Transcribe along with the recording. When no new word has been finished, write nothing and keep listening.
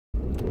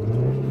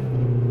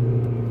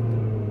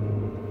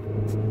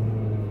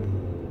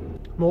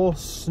more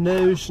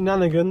snow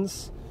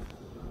shenanigans.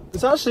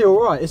 It's actually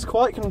alright, it's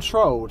quite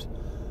controlled.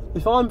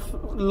 If I'm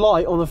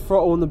light on the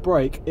throttle and the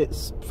brake,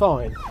 it's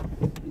fine.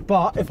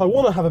 But if I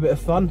want to have a bit of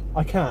fun,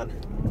 I can.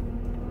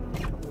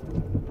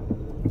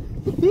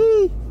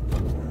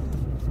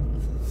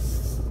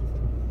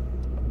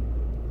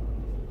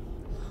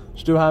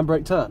 Should do a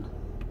handbrake turn.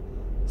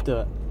 Let's do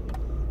it.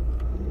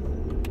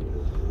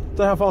 Don't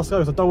know how fast it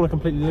goes, I don't want to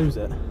completely lose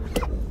it.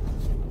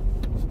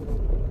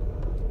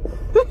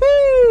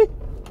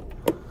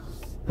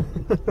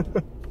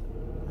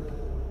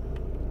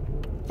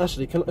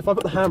 Actually, if I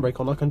put the handbrake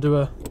on, I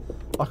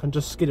can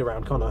just skid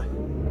around, can't I?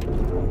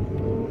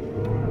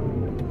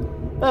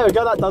 There we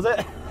go, that does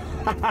it.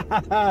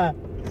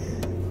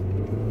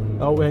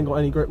 Oh, we ain't got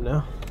any grip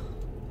now.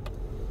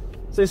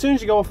 So as soon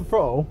as you go off the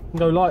throttle and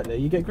go lightly,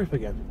 you get grip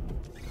again.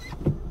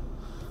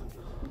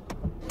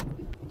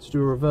 Let's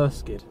do a reverse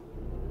skid.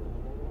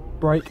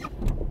 Brake.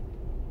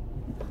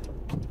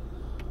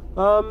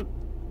 I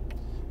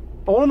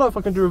want to know if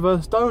I can do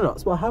reverse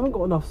donuts, but I haven't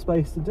got enough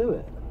space to do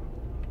it.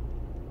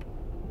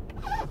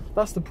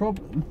 That's the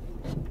problem.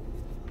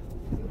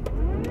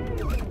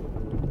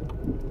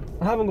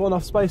 I haven't got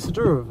enough space to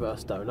do a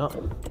reverse donut.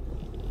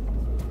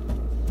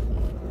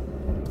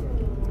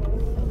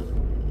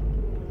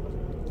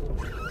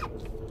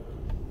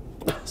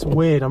 It's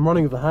weird, I'm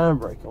running with the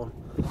handbrake on.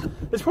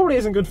 This probably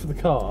isn't good for the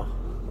car.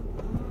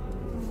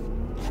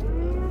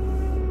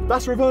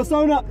 That's a reverse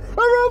donut!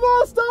 A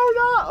reverse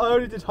donut! I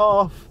only did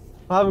half.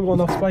 I haven't got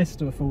enough space to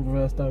do a full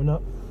reverse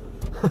donut.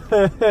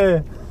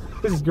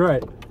 This is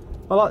great.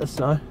 I like the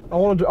snow.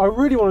 I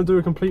really want to do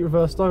a complete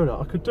reverse donut.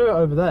 I could do it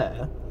over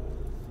there,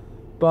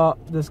 but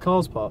there's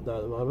cars parked there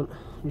at the moment,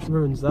 which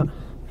ruins that.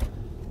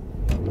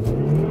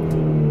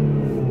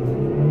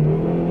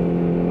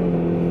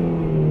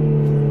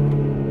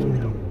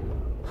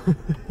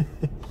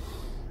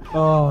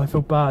 Oh, I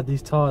feel bad.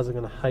 These tyres are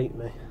going to hate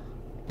me.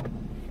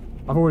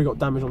 I've already got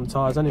damage on the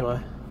tyres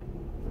anyway.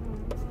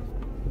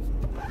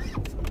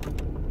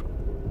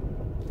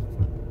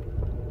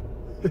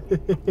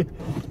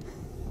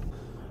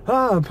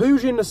 Ah,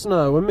 Poogie in the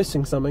snow. We're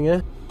missing something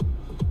here.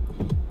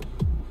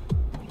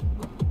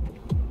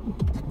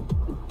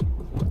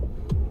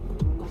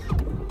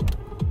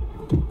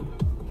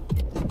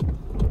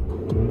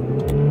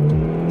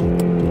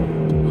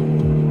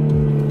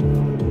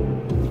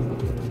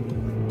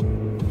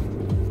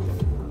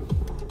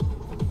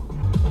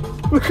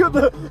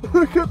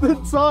 Look at the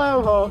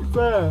tyre mark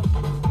there.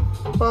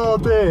 Oh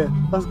dear,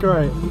 that's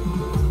great.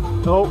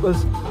 Oh,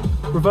 there's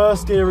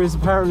reverse gear is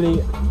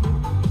apparently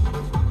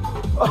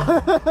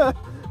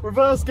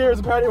reverse gear is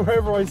apparently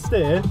wherever I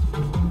steer.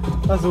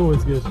 That's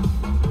always good.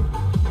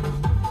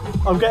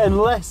 I'm getting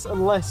less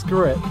and less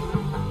grip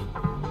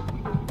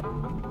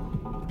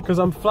because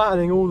I'm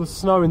flattening all the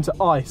snow into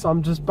ice.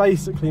 I'm just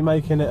basically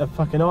making it a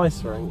fucking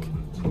ice rink,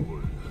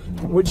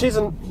 which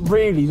isn't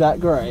really that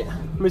great. I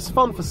mean, it's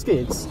fun for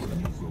skids,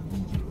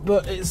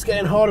 but it's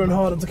getting harder and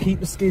harder to keep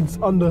the skids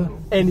under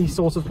any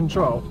sort of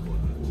control.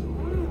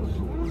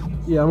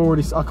 Yeah,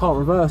 I can't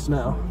reverse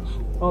now.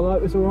 Oh no,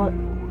 it's alright.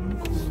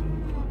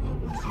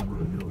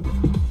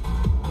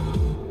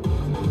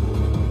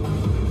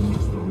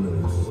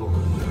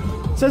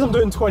 It says I'm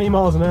doing 20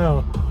 miles an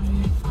hour.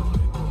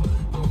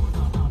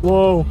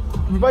 Whoa,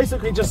 we're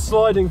basically just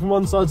sliding from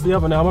one side to the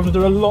other now. I'm having to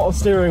do a lot of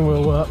steering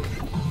wheel work.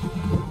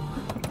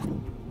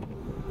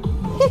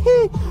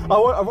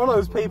 I'm one of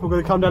those people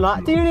going to come down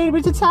like, do you need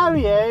me to tow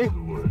you?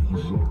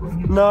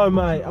 No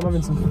mate, I'm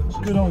having some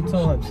good old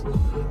times.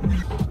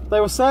 They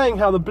were saying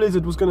how the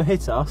blizzard was going to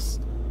hit us.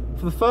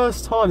 For the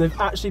first time they've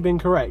actually been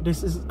correct.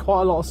 This is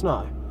quite a lot of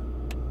snow.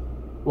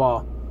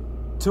 Well,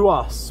 to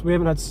us, we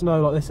haven't had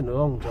snow like this in a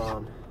long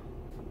time.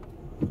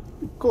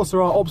 Of course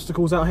there are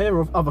obstacles out here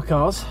of other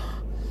cars.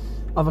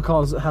 Other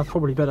cars that have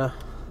probably better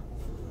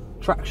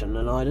traction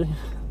than I do.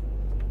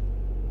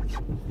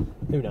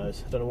 Who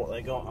knows? I don't know what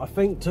they got. I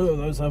think 2 of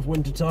those have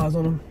winter tyres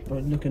on them by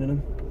looking at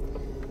them.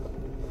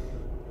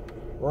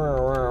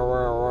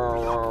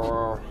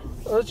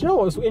 Do you know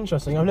what was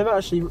interesting? I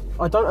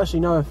don't actually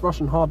know if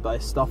Russian hard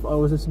bass stuff I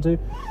always listen to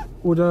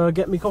would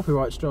get me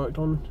copyright striked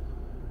on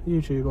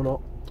YouTube or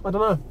not. I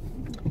don't know.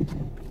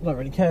 I don't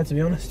really care, to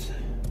be honest.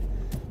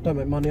 Don't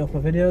make money off my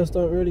videos,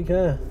 don't really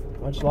care.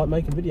 I just like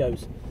making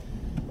videos.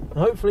 And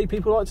hopefully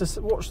people like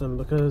to watch them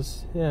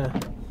because, yeah.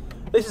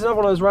 This is another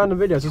one of those random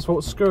videos. I just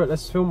thought, screw it,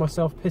 let's film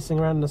myself pissing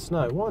around in the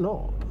snow. Why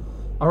not?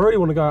 I really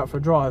want to go out for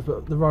a drive,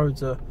 but the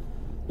roads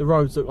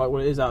look like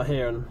what it is out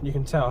here, and you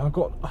can tell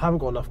I haven't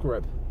got enough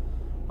grip.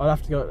 I'd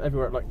have to go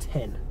everywhere at like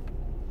 10.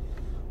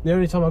 The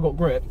only time I got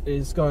grip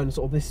is going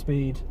sort of this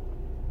speed,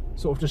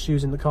 sort of just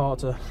using the car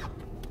to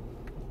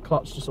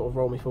clutch to sort of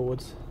roll me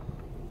forwards.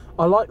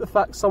 I like the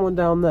fact someone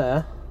down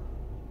there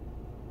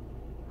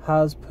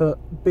has put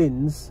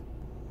bins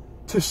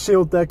to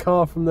shield their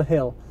car from the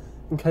hill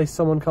in case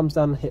someone comes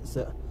down and hits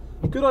it.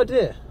 Good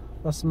idea.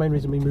 That's the main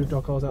reason we moved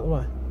our cars out of the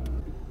way.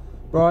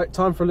 Right,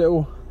 time for a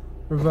little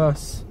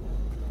reverse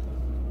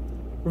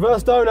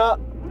donut.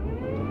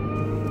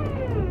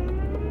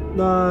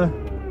 No.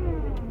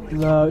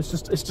 No, it's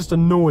just a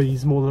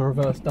noise more than a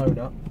reverse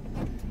donut.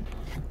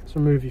 Let's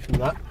remove you from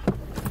that.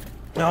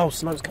 Oh,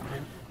 snow's coming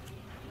in.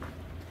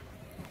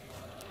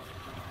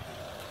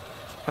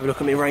 Have a look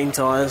at my rain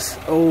tyres.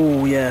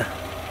 Oh yeah,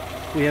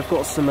 we have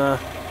got some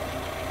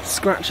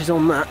scratches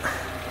on that.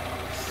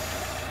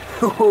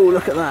 Oh,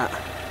 look at that.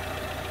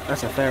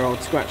 That's a fair old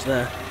scratch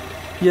there.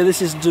 Yeah,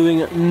 this is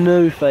doing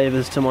no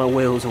favours to my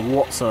wheels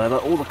whatsoever,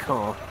 or the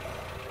car,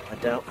 I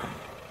doubt.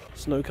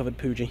 Snow-covered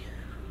Poogie.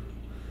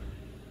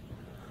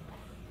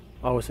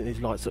 I always think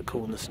these lights look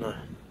cool in the snow.